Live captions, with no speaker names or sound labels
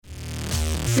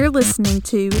You're listening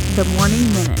to The Morning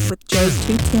Minute with Job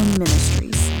 210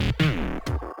 Ministries.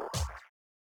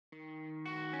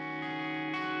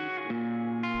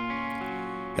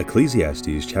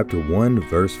 Ecclesiastes chapter 1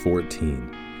 verse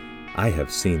 14. I have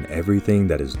seen everything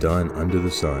that is done under the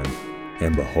sun,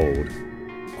 and behold,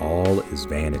 all is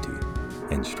vanity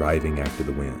and striving after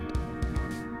the wind.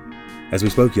 As we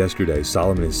spoke yesterday,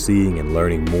 Solomon is seeing and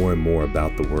learning more and more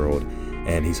about the world,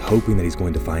 and he's hoping that he's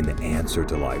going to find the answer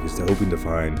to life. He's hoping to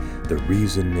find the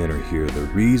reason men are here, the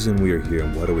reason we are here,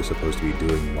 and what are we supposed to be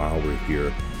doing while we're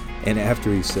here. And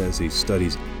after he says he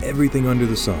studies everything under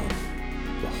the sun,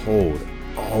 behold,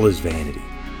 all is vanity.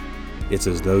 It's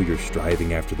as though you're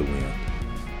striving after the wind.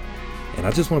 And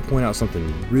I just want to point out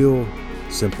something real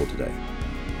simple today.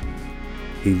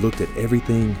 He looked at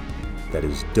everything that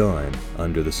is done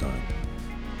under the sun,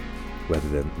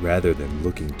 rather than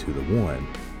looking to the one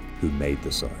who made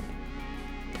the sun.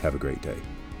 Have a great day.